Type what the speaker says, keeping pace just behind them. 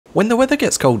When the weather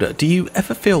gets colder, do you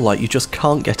ever feel like you just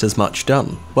can't get as much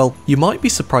done? Well, you might be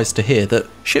surprised to hear that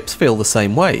ships feel the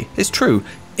same way. It's true,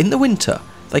 in the winter,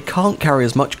 they can't carry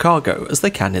as much cargo as they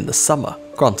can in the summer.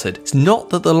 Granted, it's not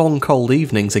that the long cold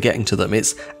evenings are getting to them,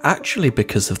 it's actually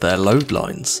because of their load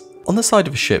lines. On the side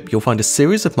of a ship, you'll find a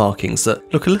series of markings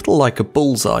that look a little like a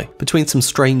bullseye between some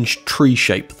strange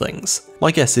tree-shaped things.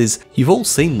 My guess is you've all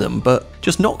seen them, but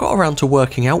just not got around to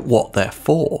working out what they're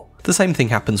for. The same thing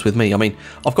happens with me. I mean,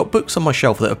 I've got books on my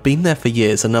shelf that have been there for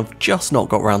years and I've just not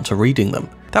got around to reading them.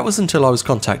 That was until I was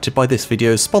contacted by this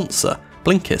video's sponsor,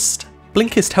 Blinkist.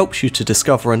 Blinkist helps you to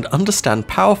discover and understand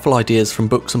powerful ideas from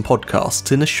books and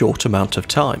podcasts in a short amount of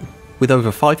time. With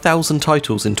over 5,000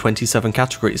 titles in 27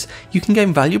 categories, you can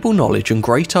gain valuable knowledge and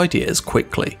great ideas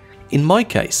quickly. In my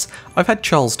case, I've had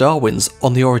Charles Darwin's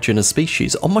On the Origin of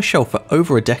Species on my shelf for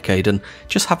over a decade and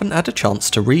just haven't had a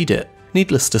chance to read it.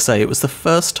 Needless to say, it was the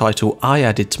first title I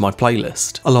added to my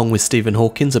playlist, along with Stephen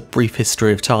Hawking's A Brief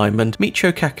History of Time and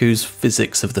Michio Kaku's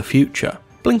Physics of the Future.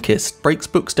 Blinkist breaks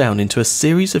books down into a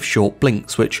series of short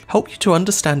blinks which help you to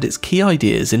understand its key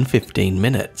ideas in 15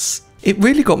 minutes. It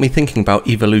really got me thinking about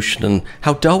evolution and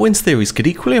how Darwin's theories could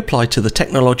equally apply to the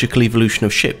technological evolution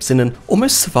of ships in an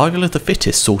almost survival of the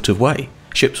fittest sort of way.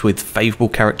 Ships with favourable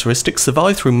characteristics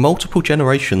survive through multiple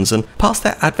generations and pass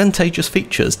their advantageous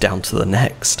features down to the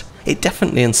next. It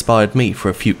definitely inspired me for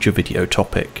a future video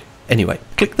topic. Anyway,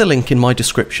 click the link in my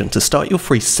description to start your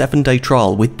free 7-day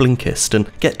trial with Blinkist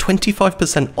and get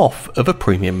 25% off of a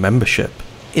premium membership.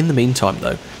 In the meantime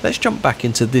though, let's jump back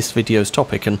into this video's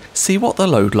topic and see what the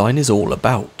load line is all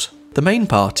about. The main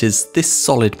part is this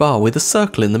solid bar with a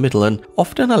circle in the middle and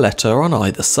often a letter on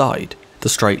either side. The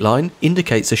straight line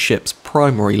indicates a ship's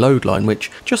primary load line, which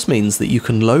just means that you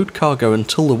can load cargo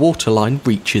until the waterline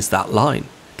reaches that line.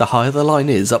 The higher the line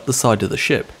is up the side of the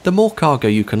ship, the more cargo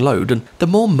you can load and the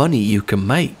more money you can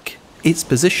make. Its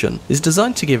position is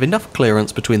designed to give enough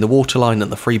clearance between the waterline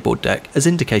and the freeboard deck as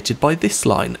indicated by this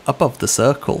line above the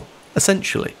circle.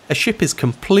 Essentially, a ship is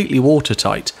completely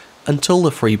watertight until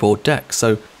the freeboard deck,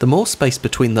 so the more space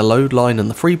between the load line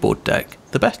and the freeboard deck,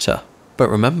 the better. But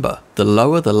remember, the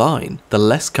lower the line, the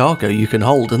less cargo you can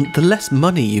hold and the less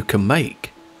money you can make.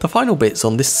 The final bits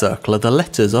on this circle are the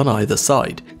letters on either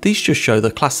side. These just show the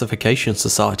classification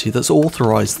society that's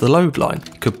authorised the load line.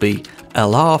 It could be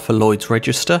LR for Lloyd's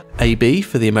Register, AB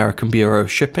for the American Bureau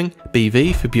of Shipping,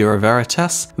 BV for Bureau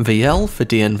Veritas, VL for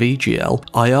DNVGL,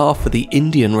 IR for the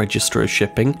Indian Register of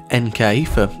Shipping, NK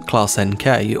for Class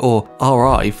NK, or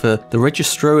RI for the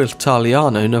Registro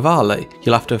Italiano Navale.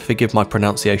 You'll have to forgive my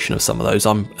pronunciation of some of those,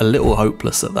 I'm a little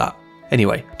hopeless at that.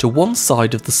 Anyway, to one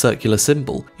side of the circular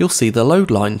symbol, you'll see the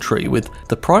load line tree with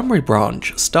the primary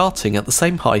branch starting at the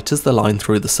same height as the line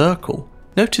through the circle.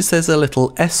 Notice there's a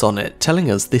little S on it telling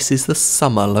us this is the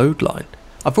summer load line.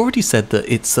 I've already said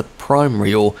that it's the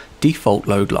primary or default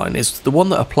load line, it's the one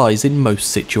that applies in most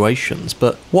situations,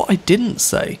 but what I didn't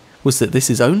say was that this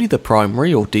is only the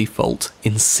primary or default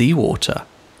in seawater.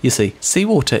 You see,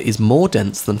 seawater is more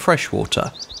dense than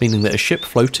freshwater, meaning that a ship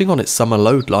floating on its summer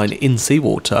load line in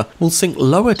seawater will sink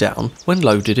lower down when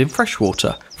loaded in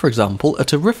freshwater, for example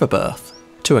at a river berth.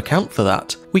 To account for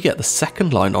that, we get the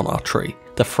second line on our tree,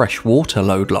 the freshwater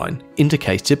load line,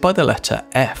 indicated by the letter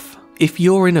F. If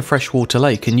you're in a freshwater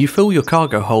lake and you fill your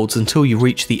cargo holds until you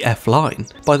reach the F line,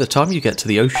 by the time you get to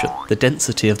the ocean, the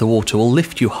density of the water will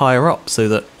lift you higher up so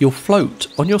that you'll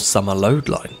float on your summer load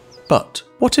line. But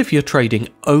what if you're trading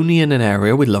only in an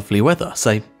area with lovely weather,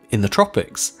 say in the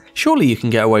tropics? Surely you can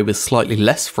get away with slightly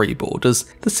less freeboard as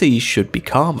the seas should be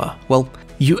calmer. Well,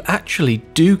 you actually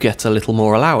do get a little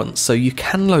more allowance, so you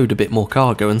can load a bit more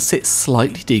cargo and sit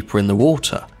slightly deeper in the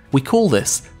water. We call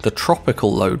this the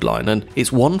tropical load line and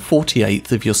it's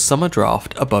 1/48 of your summer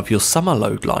draft above your summer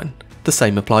load line. The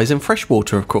same applies in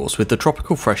freshwater of course, with the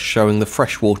tropical fresh showing the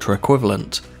freshwater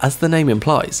equivalent. As the name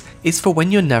implies, it's for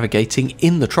when you're navigating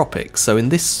in the tropics, so in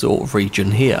this sort of region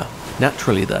here.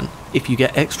 Naturally then, if you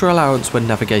get extra allowance when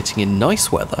navigating in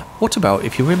nice weather, what about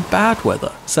if you're in bad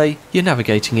weather? Say you're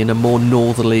navigating in a more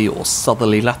northerly or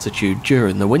southerly latitude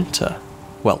during the winter.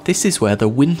 Well, this is where the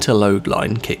winter load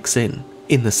line kicks in.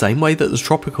 In the same way that the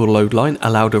tropical load line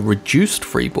allowed a reduced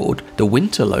freeboard, the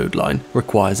winter load line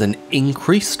requires an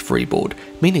increased freeboard,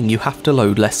 meaning you have to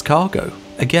load less cargo.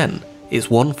 Again, it's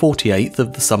 1/48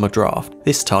 of the summer draft,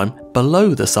 this time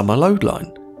below the summer load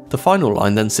line. The final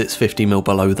line then sits 50 mil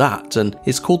below that and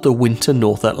is called the winter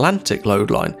North Atlantic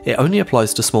load line. It only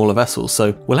applies to smaller vessels,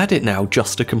 so we'll add it now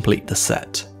just to complete the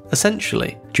set.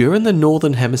 Essentially, during the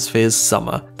Northern Hemisphere's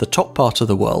summer, the top part of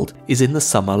the world is in the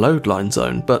summer load line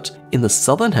zone, but in the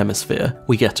Southern Hemisphere,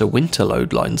 we get a winter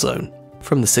load line zone.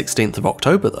 From the 16th of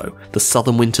October though, the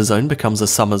southern winter zone becomes a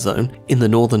summer zone. In the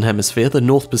northern hemisphere, the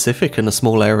North Pacific and a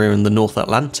small area in the North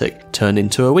Atlantic turn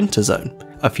into a winter zone.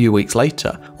 A few weeks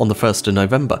later, on the 1st of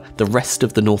November, the rest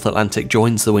of the North Atlantic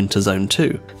joins the winter zone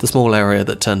too. The small area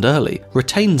that turned early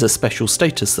retains a special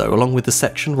status though, along with the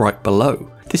section right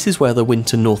below. This is where the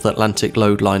winter North Atlantic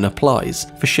load line applies,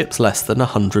 for ships less than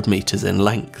 100 metres in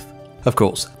length. Of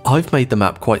course, I've made the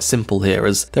map quite simple here,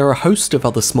 as there are a host of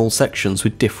other small sections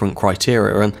with different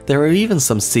criteria, and there are even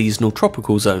some seasonal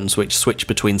tropical zones which switch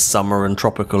between summer and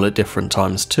tropical at different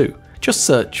times too. Just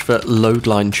search for load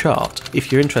line chart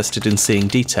if you're interested in seeing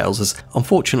details, as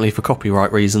unfortunately for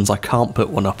copyright reasons I can't put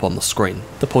one up on the screen.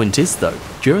 The point is though,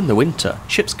 during the winter,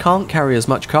 ships can't carry as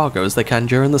much cargo as they can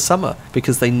during the summer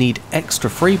because they need extra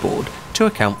freeboard to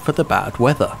account for the bad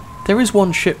weather. There is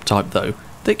one ship type though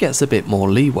that gets a bit more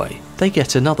leeway. They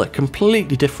get another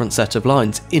completely different set of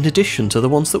lines in addition to the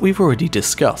ones that we've already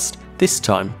discussed, this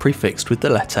time prefixed with the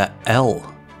letter L.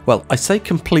 Well, I say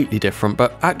completely different,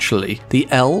 but actually the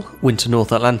L, Winter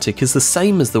North Atlantic, is the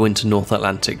same as the Winter North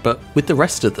Atlantic, but with the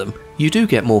rest of them, you do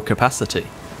get more capacity.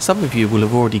 Some of you will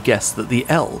have already guessed that the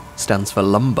L stands for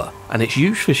lumber, and it's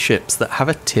used for ships that have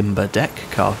a timber deck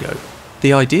cargo.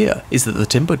 The idea is that the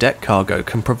timber deck cargo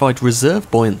can provide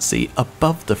reserve buoyancy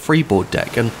above the freeboard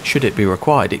deck, and should it be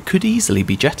required, it could easily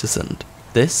be jettisoned.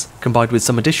 This, combined with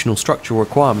some additional structural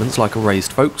requirements like a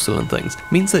raised forecastle and things,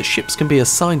 means that ships can be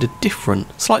assigned a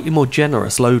different, slightly more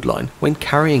generous load line when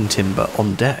carrying timber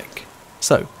on deck.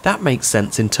 So that makes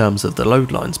sense in terms of the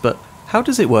load lines, but how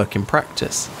does it work in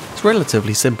practice? It's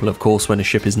relatively simple of course when a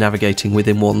ship is navigating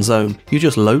within one zone. You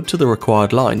just load to the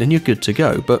required line and you're good to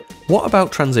go, but what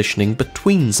about transitioning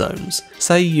between zones?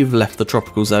 Say you've left the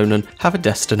tropical zone and have a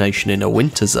destination in a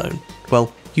winter zone.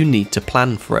 Well, you need to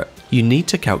plan for it. You need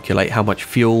to calculate how much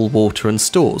fuel, water and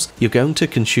stores you're going to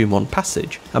consume on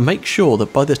passage, and make sure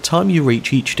that by the time you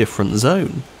reach each different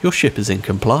zone, your ship is in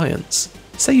compliance.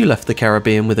 Say you left the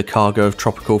Caribbean with a cargo of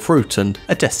tropical fruit and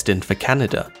are destined for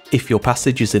Canada. If your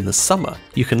passage is in the summer,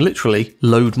 you can literally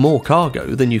load more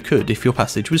cargo than you could if your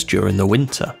passage was during the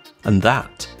winter. And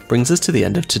that brings us to the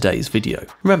end of today's video.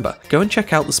 Remember, go and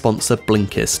check out the sponsor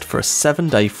Blinkist for a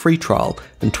 7-day free trial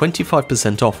and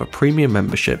 25% off a premium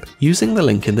membership using the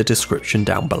link in the description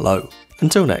down below.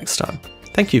 Until next time,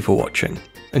 thank you for watching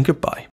and goodbye.